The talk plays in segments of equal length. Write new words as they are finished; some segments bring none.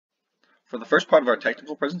For the first part of our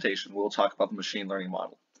technical presentation, we'll talk about the machine learning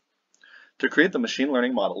model. To create the machine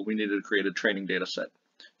learning model, we needed to create a training data set.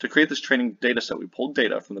 To create this training data set, we pulled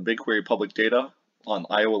data from the BigQuery public data on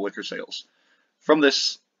Iowa liquor sales. From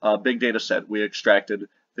this big data set, we extracted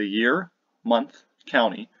the year, month,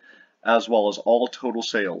 county, as well as all total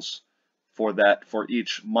sales for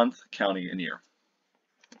each month, county, and year.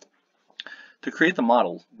 To create the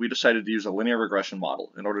model, we decided to use a linear regression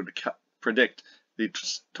model in order to predict the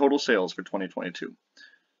total sales for 2022.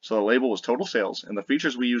 So the label was total sales, and the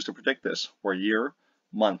features we used to predict this were year,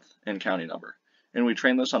 month, and county number. And we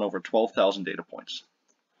trained this on over 12,000 data points.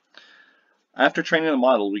 After training the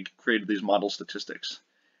model, we created these model statistics.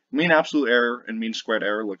 Mean absolute error and mean squared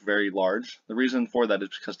error look very large. The reason for that is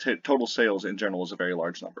because total sales in general is a very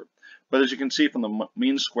large number. But as you can see from the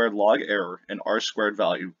mean squared log error and R squared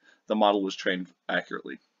value, the model was trained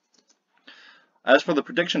accurately. As for the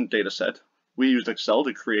prediction data set, we used Excel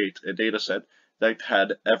to create a data set that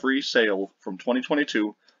had every sale from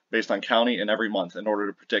 2022 based on county and every month in order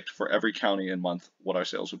to predict for every county and month what our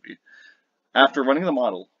sales would be. After running the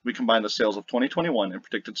model, we combined the sales of 2021 and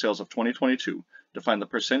predicted sales of 2022 to find the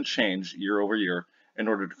percent change year over year in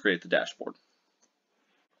order to create the dashboard.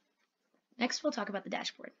 Next, we'll talk about the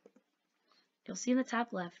dashboard. You'll see in the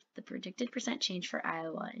top left the predicted percent change for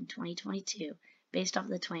Iowa in 2022 based off of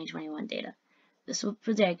the 2021 data. This will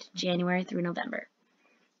predict January through November.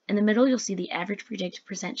 In the middle, you'll see the average predicted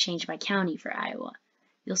percent change by county for Iowa.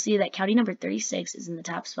 You'll see that county number 36 is in the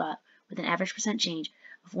top spot with an average percent change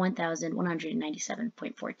of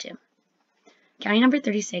 1,197.42. County number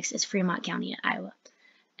 36 is Fremont County in Iowa.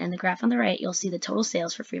 In the graph on the right, you'll see the total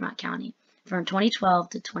sales for Fremont County from 2012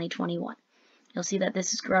 to 2021. You'll see that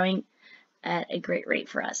this is growing at a great rate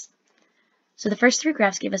for us. So the first three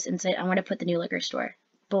graphs give us insight on where to put the new liquor store.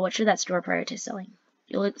 But what should that store prioritize selling?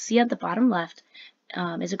 You'll see at the bottom left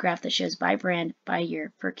is a graph that shows by brand, by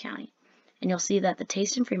year, per county. And you'll see that the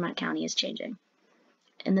taste in Fremont County is changing.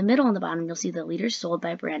 In the middle on the bottom, you'll see the liters sold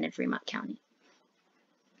by brand in Fremont County.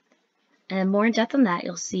 And more in depth on that,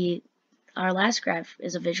 you'll see our last graph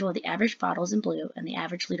is a visual of the average bottles in blue and the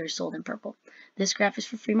average liters sold in purple. This graph is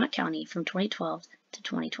for Fremont County from 2012 to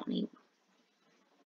 2020.